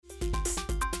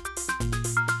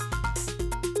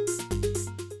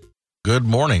Good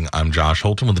morning. I'm Josh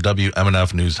Holton with the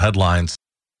WMNF News headlines.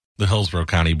 The Hillsborough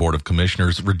County Board of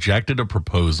Commissioners rejected a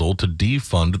proposal to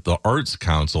defund the Arts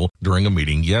Council during a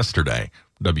meeting yesterday.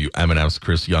 WMNF's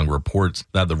Chris Young reports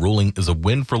that the ruling is a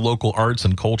win for local arts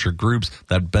and culture groups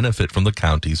that benefit from the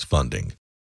county's funding.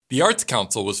 The Arts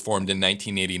Council was formed in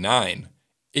 1989.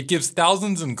 It gives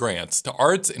thousands in grants to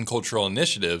arts and cultural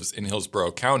initiatives in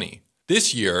Hillsborough County.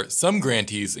 This year, some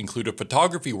grantees include a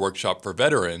photography workshop for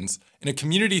veterans and a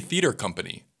community theater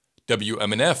company.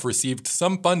 WMNF received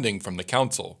some funding from the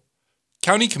council.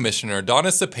 County Commissioner Donna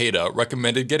Cepeda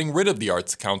recommended getting rid of the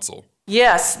Arts Council.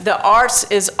 Yes, the arts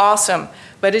is awesome,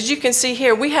 but as you can see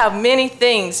here, we have many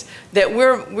things that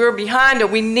we're behind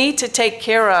that we need to take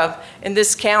care of in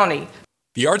this county.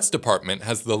 The Arts Department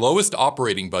has the lowest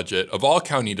operating budget of all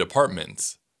county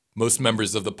departments. Most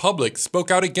members of the public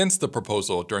spoke out against the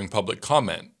proposal during public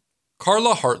comment.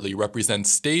 Carla Hartley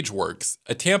represents Stageworks,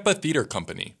 a Tampa theater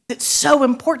company. It's so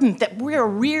important that we're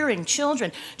rearing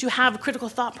children to have a critical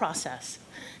thought process,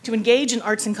 to engage in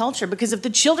arts and culture, because if the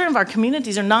children of our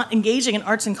communities are not engaging in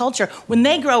arts and culture, when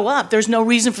they grow up, there's no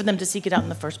reason for them to seek it out in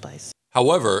the first place.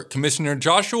 However, Commissioner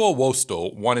Joshua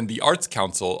Wostel wanted the Arts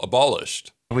Council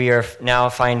abolished. We are now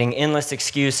finding endless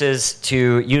excuses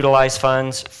to utilize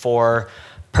funds for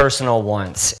personal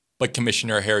wants. But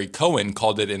Commissioner Harry Cohen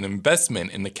called it an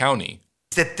investment in the county.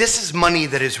 That this is money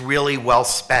that is really well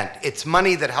spent. It's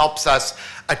money that helps us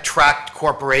attract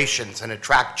corporations and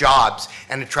attract jobs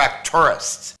and attract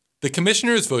tourists. The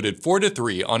commissioners voted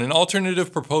 4-3 on an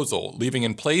alternative proposal, leaving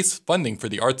in place funding for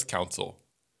the Arts Council.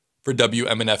 For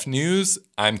WMNF News,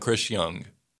 I'm Chris Young.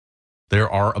 There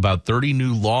are about 30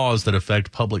 new laws that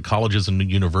affect public colleges and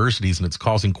universities, and it's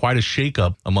causing quite a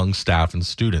shakeup among staff and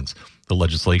students. The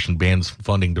legislation bans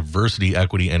funding diversity,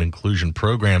 equity, and inclusion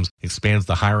programs, expands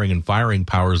the hiring and firing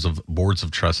powers of boards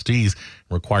of trustees,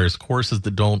 and requires courses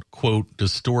that don't, quote,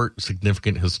 distort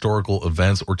significant historical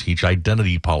events or teach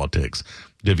identity politics.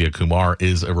 Divya Kumar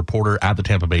is a reporter at the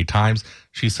Tampa Bay Times.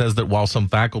 She says that while some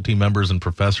faculty members and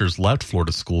professors left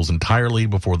Florida schools entirely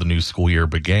before the new school year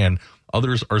began,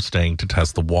 others are staying to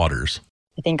test the waters.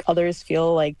 I think others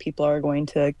feel like people are going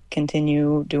to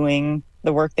continue doing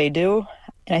the work they do.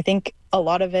 And I think a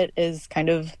lot of it is kind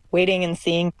of waiting and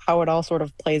seeing how it all sort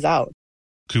of plays out.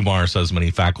 Kumar says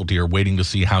many faculty are waiting to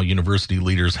see how university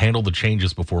leaders handle the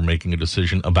changes before making a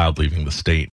decision about leaving the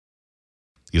state.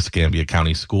 The Escambia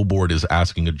County School Board is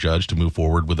asking a judge to move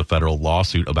forward with a federal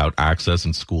lawsuit about access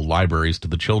in school libraries to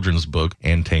the children's book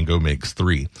And Tango Makes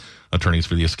Three. Attorneys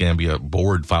for the Escambia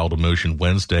Board filed a motion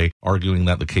Wednesday arguing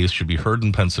that the case should be heard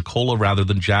in Pensacola rather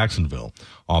than Jacksonville.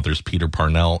 Authors Peter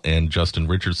Parnell and Justin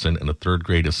Richardson and a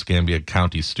third-grade Escambia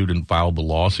County student filed the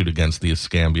lawsuit against the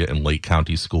Escambia and Lake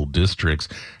County school districts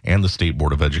and the State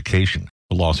Board of Education.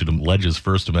 The lawsuit alleges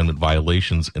First Amendment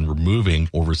violations in removing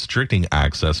or restricting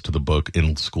access to the book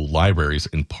in school libraries.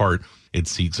 In part, it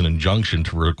seeks an injunction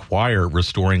to require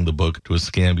restoring the book to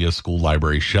Escambia school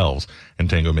library shelves. And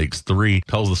Tango Makes Three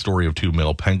tells the story of two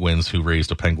male penguins who raised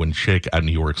a penguin chick at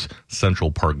New York's Central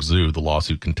Park Zoo. The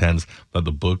lawsuit contends that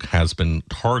the book has been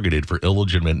targeted for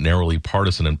illegitimate, narrowly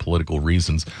partisan and political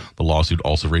reasons. The lawsuit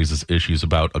also raises issues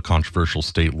about a controversial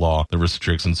state law that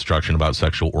restricts instruction about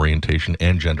sexual orientation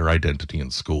and gender identity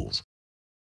in schools.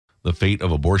 The fate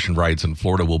of abortion rights in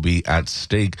Florida will be at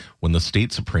stake when the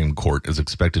state Supreme Court is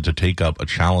expected to take up a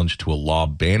challenge to a law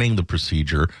banning the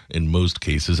procedure in most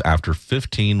cases after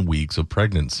 15 weeks of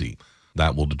pregnancy.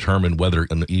 That will determine whether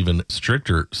an even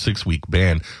stricter 6-week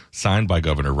ban signed by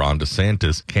Governor Ron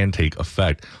DeSantis can take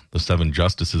effect. The 7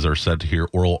 justices are set to hear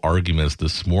oral arguments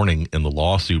this morning in the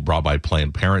lawsuit brought by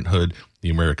Planned Parenthood,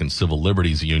 the American Civil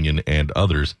Liberties Union, and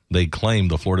others. They claim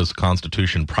the Florida's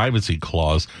Constitution privacy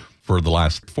clause for the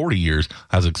last 40 years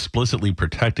has explicitly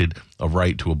protected a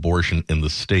right to abortion in the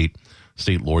state.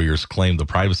 State lawyers claim the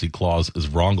privacy clause is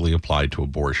wrongly applied to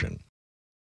abortion.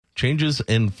 Changes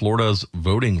in Florida's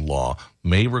voting law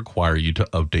may require you to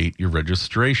update your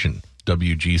registration.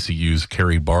 WGCU's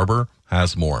Carrie Barber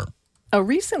has more. A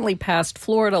recently passed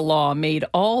Florida law made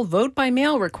all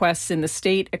vote-by-mail requests in the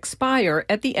state expire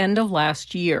at the end of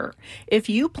last year. If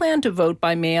you plan to vote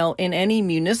by mail in any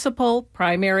municipal,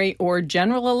 primary, or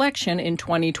general election in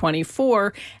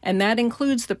 2024, and that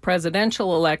includes the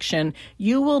presidential election,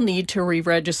 you will need to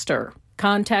re-register.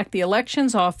 Contact the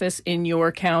elections office in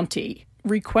your county.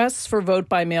 Requests for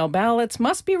vote-by-mail ballots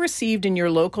must be received in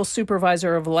your local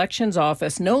supervisor of elections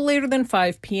office no later than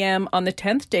 5 p.m. on the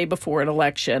 10th day before an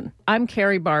election. I'm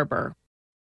Carrie Barber.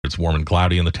 It's warm and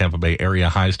cloudy in the Tampa Bay area.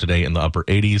 Highs today in the upper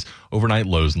 80s, overnight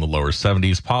lows in the lower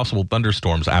 70s, possible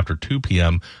thunderstorms after 2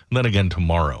 p.m., and then again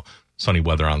tomorrow. Sunny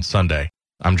weather on Sunday.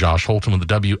 I'm Josh Holton with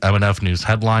the WMNF News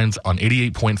headlines on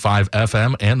 88.5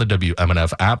 FM and the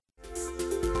WMNF app.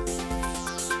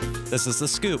 This is The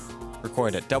Scoop,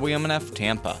 recorded at WMNF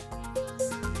Tampa.